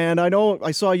segment, and I know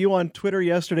I saw you on Twitter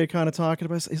yesterday kind of talking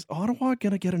about, is Ottawa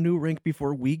going to get a new rink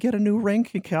before we get a new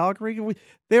rink in Calgary?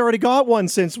 They already got one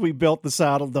since we built the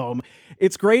Saddle Dome.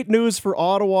 It's great news for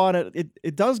Ottawa, and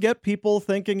it does get people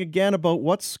thinking again about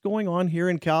what's going on here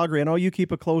in Calgary. I know you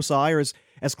keep a close eye, or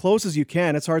as close as you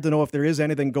can. It's hard to know if there is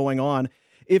anything going on.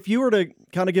 If you were to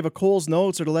kind of give a Cole's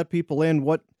Notes or to let people in,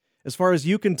 what, as far as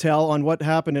you can tell on what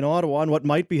happened in Ottawa and what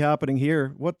might be happening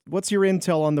here, what's your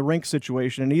intel on the rink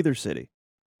situation in either city?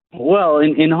 Well,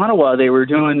 in Ottawa, they were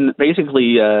doing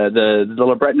basically the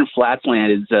LeBreton Flats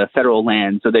land is federal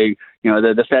land, so they,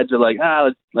 the feds are like,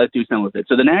 let's do something with it.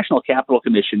 So the National Capital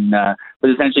Commission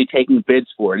was essentially taking bids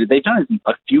for it. They've done it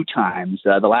a few times.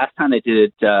 The last time they did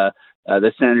it,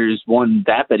 the Senators won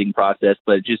that bidding process,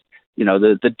 but just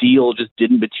the deal just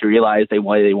didn't materialize the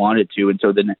way they wanted to. And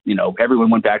so then, everyone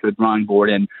went back to the drawing board,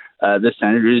 and the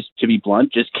Senators, to be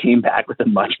blunt, just came back with a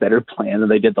much better plan than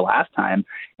they did the last time.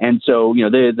 And so,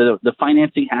 the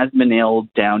financing hasn't been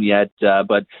nailed down yet,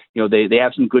 but, they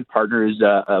have some good partners.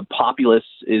 Populous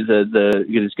is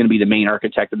going to be the main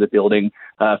architect of the building.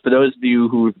 For those of you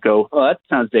who go, oh, that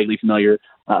sounds vaguely familiar,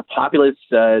 Populous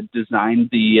designed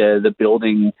the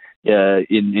building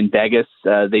in Vegas.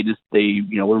 They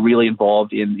were really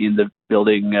involved in the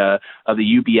building of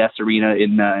the UBS Arena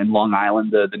in Long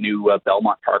Island, the new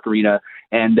Belmont Park Arena,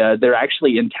 and they're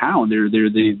actually in town. They're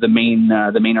the main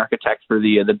architect for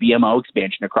the BMO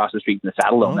expansion across the street from the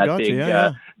Saddle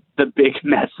Dome. The big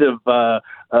mess of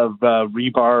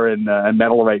rebar and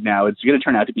metal right now. It's going to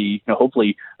turn out to be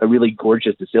hopefully a really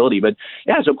gorgeous facility. But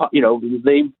yeah, so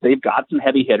they've got some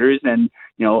heavy hitters, and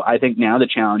I think now the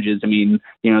challenge is,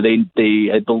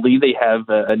 I believe they have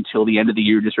until the end of the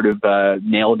year to sort of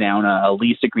nail down a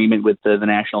lease agreement with the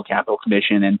National Capital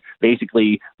Commission and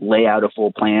basically lay out a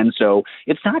full plan. So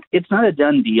it's not a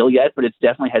done deal yet, but it's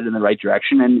definitely headed in the right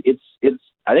direction, and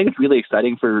I think it's really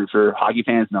exciting for hockey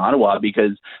fans in Ottawa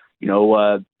because,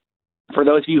 for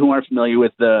those of you who aren't familiar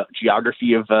with the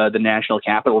geography of the National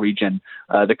Capital Region,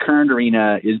 the current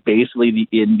arena is basically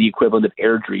the equivalent of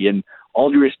Airdrie. And all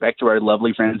due respect to our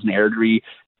lovely friends in Airdrie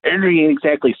ain't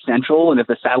exactly central. And if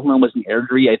the Saddle Dome was in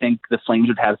Airdrie, I think the Flames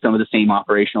would have some of the same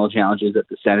operational challenges that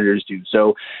the Senators do.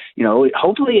 So,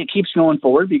 hopefully it keeps going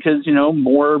forward because,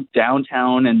 more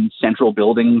downtown and central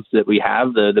buildings that we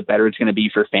have, the better it's going to be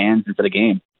for fans and for the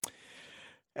game.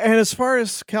 And as far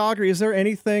as Calgary, is there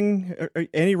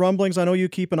any rumblings? I know you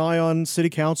keep an eye on city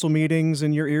council meetings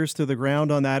and your ears to the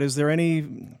ground on that. Is there any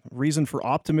reason for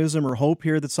optimism or hope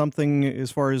here that something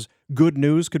as far as good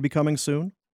news could be coming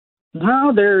soon?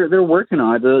 No, they're working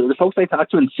on it. The folks I talk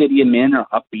to in City and Min are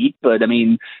upbeat, but they're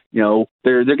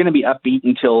going to be upbeat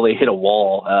until they hit a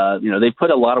wall. They put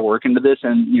a lot of work into this,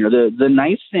 and the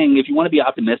nice thing, if you want to be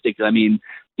optimistic,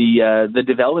 the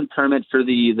development permit for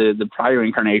the prior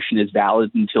incarnation is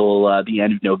valid until the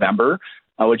end of November,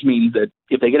 which means that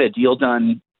if they get a deal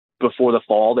done before the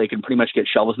fall, they can pretty much get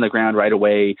shovels in the ground right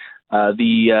away.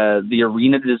 The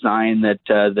arena design that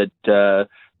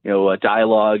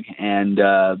Dialogue and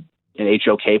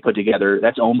HOK put together,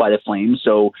 that's owned by the Flames.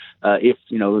 So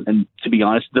and to be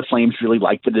honest, the Flames really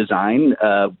like the design,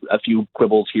 a few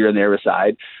quibbles here and there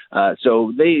aside.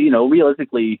 So they,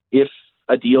 realistically, if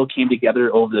a deal came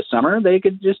together over the summer, they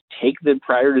could just take the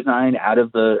prior design out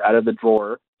of the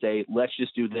drawer, say, let's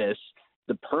just do this.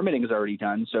 The permitting is already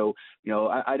done. So,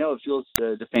 I know it feels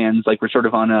to fans like we're sort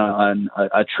of on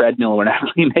a treadmill. We're not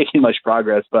really making much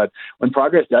progress, but when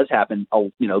progress does happen,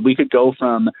 we could go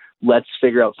from let's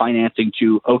figure out financing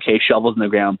to, okay, shovels in the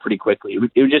ground pretty quickly.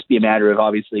 It would just be a matter of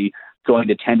obviously going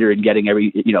to tender and getting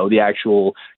the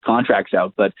actual contracts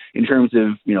out. But in terms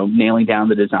of, nailing down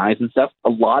the designs and stuff,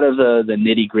 a lot of the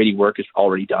nitty gritty work is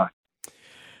already done.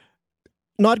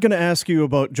 Not going to ask you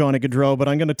about Johnny Gaudreau, but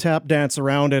I'm going to tap dance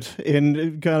around it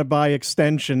in kind of by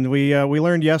extension. We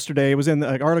learned yesterday, it was in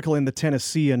an article in the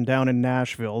Tennessean down in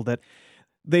Nashville, that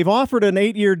they've offered an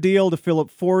 8-year deal to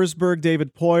Philip Forsberg,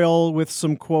 David Poile, with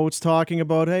some quotes talking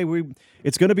about, hey,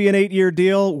 it's going to be an 8-year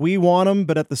deal. We want him,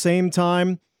 but at the same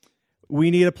time,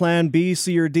 we need a plan B,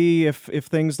 C, or D if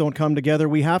things don't come together.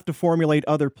 We have to formulate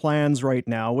other plans right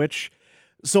now, which...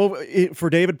 So for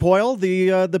David Poile,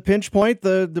 the pinch point,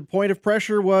 the point of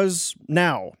pressure was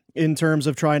now in terms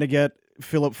of trying to get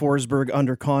Philip Forsberg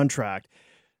under contract.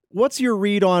 What's your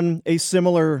read on a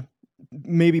similar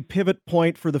maybe pivot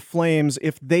point for the Flames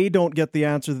if they don't get the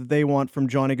answer that they want from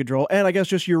Johnny Gaudreau? And I guess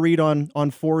just your read on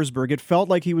Forsberg. It felt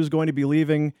like he was going to be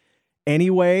leaving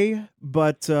anyway,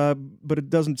 but it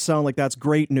doesn't sound like that's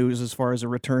great news as far as a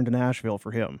return to Nashville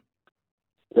for him.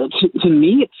 To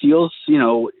me, it feels,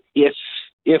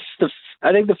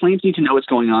 I think the Flames need to know what's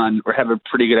going on or have a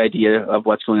pretty good idea of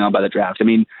what's going on by the draft. I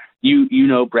mean, you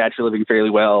know Brad Treliving fairly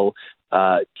well.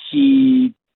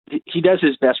 He does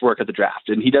his best work at the draft,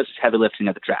 and he does his heavy lifting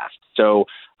at the draft. So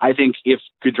I think if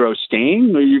Gaudreau's staying,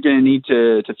 you're going to need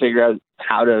to figure out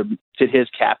how to fit his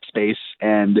cap space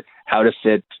and how to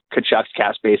fit Tkachuk's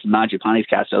cap space and Mangiapane's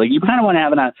cap space. Like, you kind of want to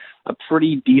have a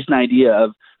pretty decent idea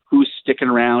of who's sticking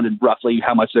around and roughly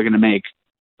how much they're going to make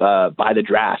by the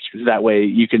draft. Because that way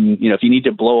you can, if you need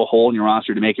to blow a hole in your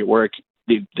roster to make it work,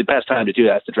 the best time to do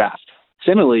that is the draft.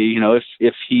 Similarly,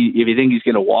 if you think he's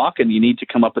going to walk and you need to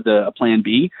come up with a plan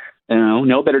B,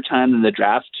 no better time than the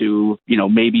draft to,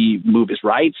 maybe move his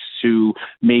rights, to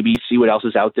maybe see what else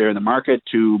is out there in the market,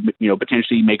 to,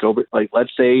 potentially make over, like,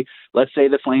 let's say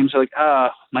the Flames are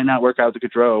like, might not work out with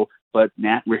Gaudreau, but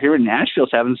we're here in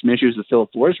Nashville's having some issues with Philip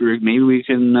Forsberg. Maybe we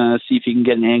can see if he can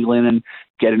get an angle in and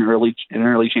get an early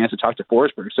chance to talk to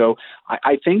Forsberg. So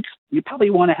I think you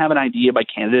probably want to have an idea by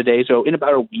Canada Day. So in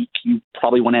about a week, you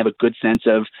probably want to have a good sense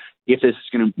of if this is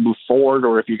going to move forward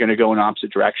or if you're going to go in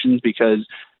opposite directions, because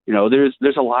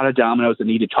there's a lot of dominoes that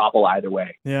need to topple either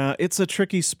way. Yeah, it's a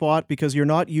tricky spot because you're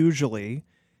not usually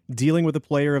dealing with a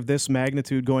player of this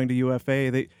magnitude going to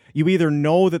UFA. You either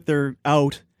know that they're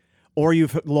out or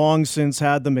you've long since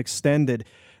had them extended.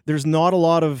 There's not a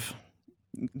lot of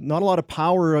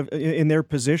power in their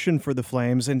position for the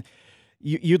Flames, and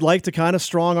you'd like to kind of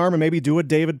strong arm and maybe do a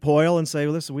David Poile and say,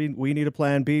 listen, we need a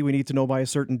plan B. We need to know by a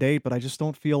certain date, but I just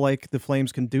don't feel like the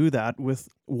Flames can do that with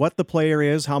what the player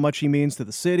is, how much he means to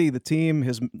the city, the team,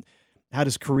 had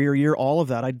his career year, all of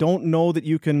that. I don't know that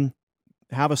you can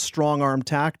have a strong arm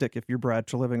tactic if you're Brad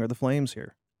Treliving or the Flames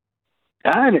here.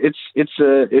 And it's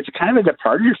a kind of a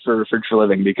departure for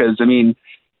Treliving, because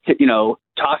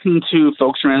talking to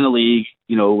folks around the league,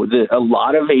 a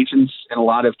lot of agents and a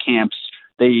lot of camps,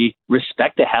 they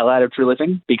respect the hell out of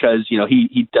Treliving because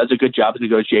he does a good job of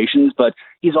negotiations, but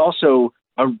he's also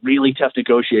a really tough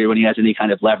negotiator when he has any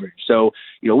kind of leverage. So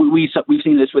we've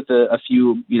seen this with a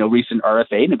few recent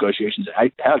RFA negotiations.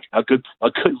 A good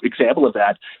example of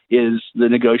that is the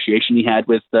negotiation he had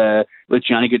with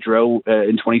Johnny Gaudreau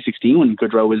in 2016 when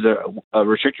Gaudreau was a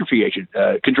restricted free agent.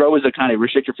 Gaudreau was a kind of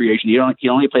restricted free agent. He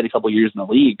only played a couple of years in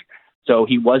the league, so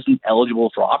he wasn't eligible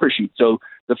for offer sheet. So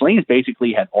the Flames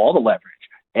basically had all the leverage,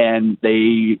 and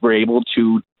they were able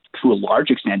to a large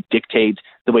extent, dictate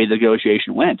the way the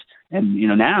negotiation went. And,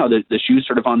 now the shoe's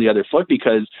sort of on the other foot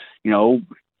because,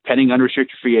 pending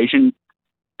unrestricted free agent,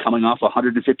 coming off a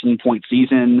 115-point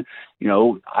season,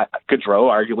 Gaudreau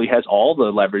arguably has all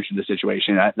the leverage in the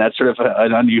situation. That's sort of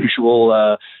an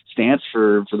unusual stance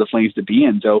for the Flames to be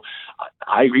in. So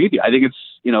I agree with you. I think it's,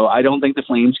 I don't think the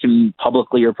Flames can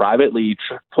publicly or privately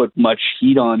put much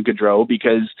heat on Gaudreau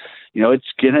because, it's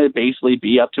going to basically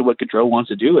be up to what Gaudreau wants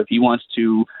to do. If he wants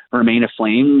to remain a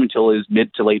Flame until his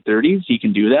mid to late 30s, he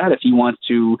can do that. If he wants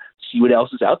to see what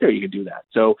else is out there, he can do that.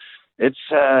 So it's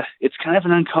kind of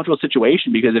an uncomfortable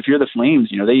situation because if you're the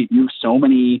Flames, they have so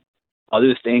many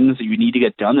other things that you need to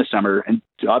get done this summer. And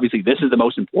obviously this is the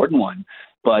most important one,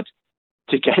 but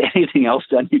to get anything else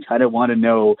done, you kind of want to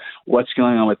know what's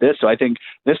going on with this. So I think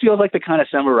this feels like the kind of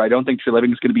summer where I don't think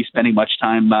Treliving is going to be spending much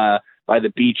time by the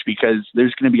beach because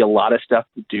there's going to be a lot of stuff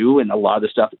to do, and a lot of the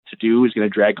stuff to do is going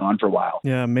to drag on for a while.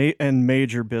 Yeah, and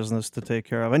major business to take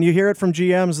care of. And you hear it from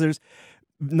GMs. There's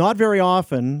not very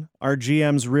often are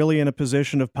GMs really in a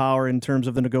position of power in terms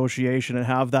of the negotiation and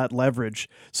have that leverage.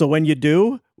 So when you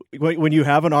do, when you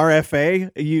have an RFA,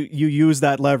 you use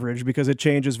that leverage because it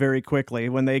changes very quickly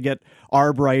when they get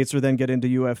ARB rights or then get into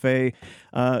UFA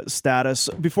status.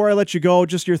 Before I let you go,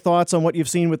 just your thoughts on what you've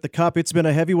seen with the Cup. It's been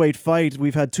a heavyweight fight.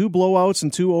 We've had 2 blowouts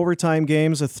and 2 overtime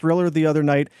games, a thriller the other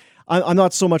night. I'm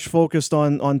not so much focused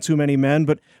on too many men,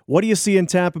 but what do you see in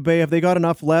Tampa Bay? Have they got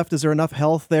enough left? Is there enough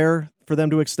health there for them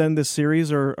to extend this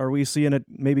series, or are we seeing it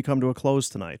maybe come to a close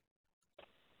tonight?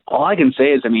 All I can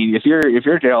say is, I mean, if you're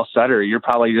Daryl Sutter, you're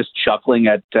probably just chuckling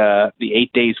at the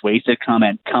 8 days wasted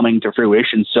comment coming to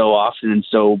fruition so often and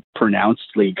so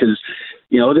pronouncedly. Because,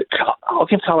 I'll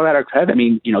give Colorado credit. I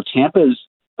mean, Tampa's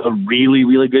a really,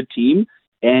 really good team,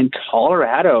 and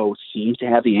Colorado seems to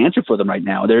have the answer for them right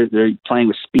now. They're playing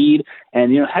with speed,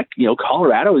 and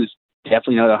Colorado is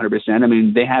definitely not 100%. I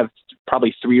mean, they have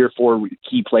probably 3 or 4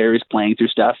 key players playing through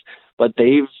stuff, but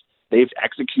they've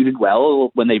executed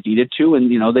well when they've needed to, and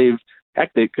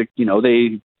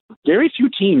very few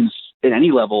teams at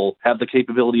any level have the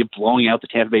capability of blowing out the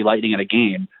Tampa Bay Lightning in a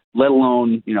game, let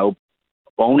alone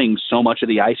owning so much of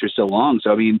the ice for so long.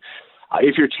 So I mean,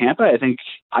 if you're Tampa, I think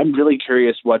I'm really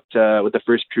curious what the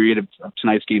first period of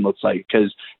tonight's game looks like,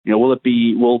 because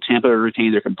will Tampa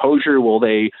retain their composure? Will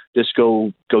they just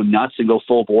go nuts and go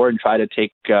full bore and try to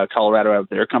take Colorado out of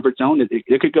their comfort zone?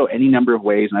 It could go any number of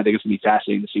ways, and I think it's going to be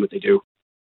fascinating to see what they do.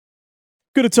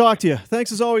 Good to talk to you.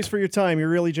 Thanks as always for your time. You're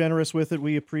really generous with it.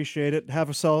 We appreciate it. Have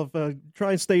yourself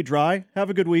try and stay dry. Have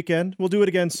a good weekend. We'll do it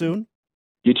again soon.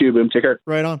 You too, Boom. Take care.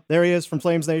 Right on. There he is from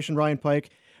Flames Nation, Ryan Pike.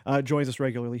 Joins us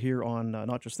regularly here on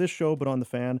not just this show, but on The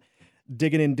Fan,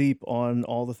 digging in deep on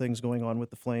all the things going on with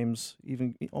the Flames,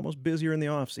 even almost busier in the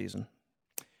offseason.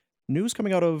 News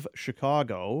coming out of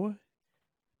Chicago.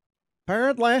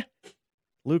 Apparently,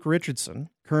 Luke Richardson,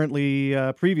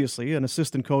 previously an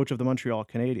assistant coach of the Montreal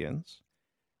Canadiens,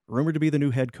 rumored to be the new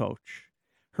head coach.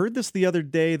 Heard this the other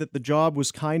day that the job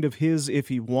was kind of his if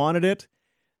he wanted it.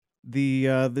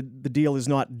 The deal is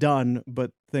not done, but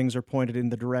things are pointed in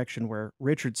the direction where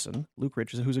Luke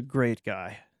Richardson, who's a great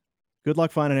guy, good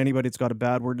luck finding anybody that's got a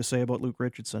bad word to say about Luke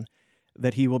Richardson,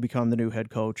 that he will become the new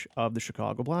head coach of the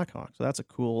Chicago Blackhawks. So that's a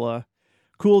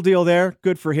cool deal there.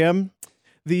 Good for him.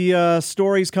 The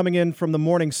stories coming in from the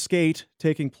morning skate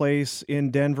taking place in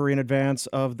Denver in advance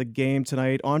of the game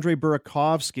tonight. Andre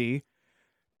Burakovsky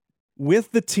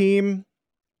with the team.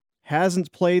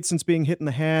 Hasn't played since being hit in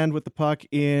the hand with the puck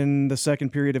in the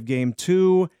second period of Game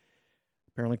 2.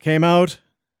 Apparently came out,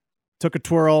 took a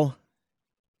twirl,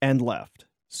 and left.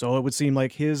 So it would seem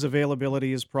like his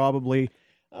availability is probably,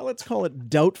 let's call it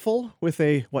doubtful, with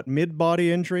a,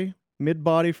 mid-body injury?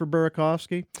 Mid-body for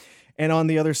Burakovsky. And on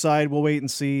the other side, we'll wait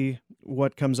and see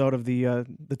what comes out of the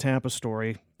Tampa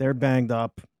story. They're banged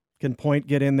up. Can Point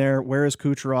get in there? Where is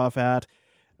Kucherov at?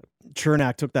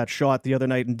 Chernak took that shot the other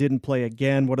night and didn't play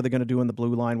again. What are they going to do in the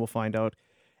blue line? We'll find out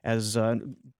as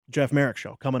Jeff Merrick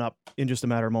show coming up in just a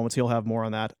matter of moments. He'll have more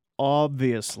on that,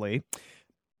 obviously.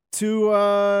 To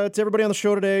everybody on the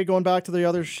show today, going back to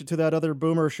that other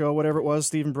Boomer show, whatever it was,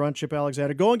 Stephen Brunt, Chip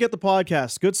Alexander. Go and get the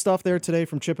podcast. Good stuff there today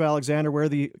from Chip Alexander, where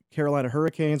the Carolina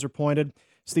Hurricanes are pointed.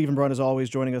 Stephen Brunt is always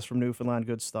joining us from Newfoundland.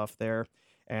 Good stuff there.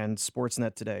 And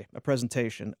Sportsnet Today, a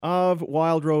presentation of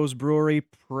Wild Rose Brewery,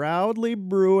 proudly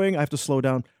brewing. I have to slow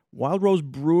down. Wild Rose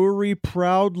Brewery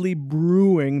proudly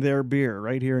brewing their beer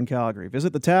right here in Calgary.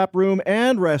 Visit the tap room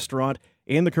and restaurant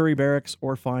in the Curry Barracks,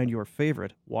 or find your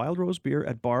favorite Wild Rose beer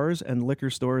at bars and liquor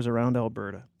stores around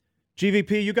Alberta.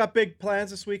 GVP, you got big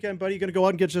plans this weekend, buddy? You going to go out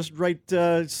and get just right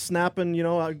snapping,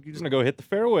 I'm going to go hit the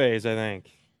fairways, I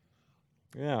think.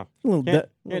 Yeah.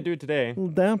 Can't do it today. A little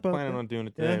damp out Planning there. on doing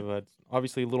it today, but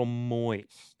obviously a little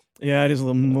moist. Yeah, it is a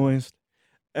little moist.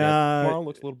 Tomorrow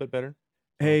looks a little bit better.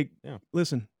 Hey, yeah.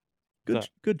 Listen,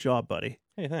 good job, buddy.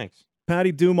 Hey, thanks.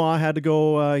 Patty Dumas had to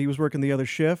go. He was working the other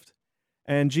shift.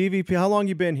 And GVP, how long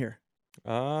you been here?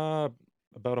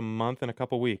 About a month and a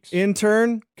couple weeks.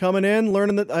 Intern coming in,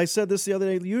 learning that. I said this the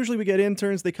other day. Usually we get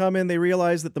interns. They come in, they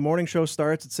realize that the morning show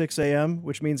starts at 6 a.m.,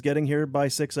 which means getting here by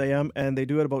 6 a.m., and they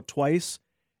do it about twice,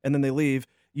 and then they leave.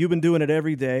 You've been doing it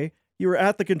every day. You were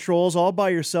at the controls all by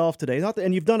yourself today.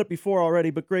 And you've done it before already,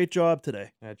 but great job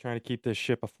today. Yeah, trying to keep this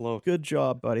ship afloat. Good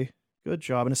job, buddy. Good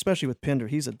job. And especially with Pinder.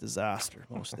 He's a disaster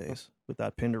most days with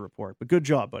that Pinder report. But good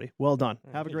job, buddy. Well done.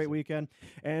 Have a great weekend.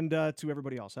 And to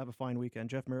everybody else, have a fine weekend.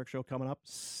 Jeff Merrick Show coming up.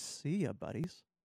 See ya, buddies.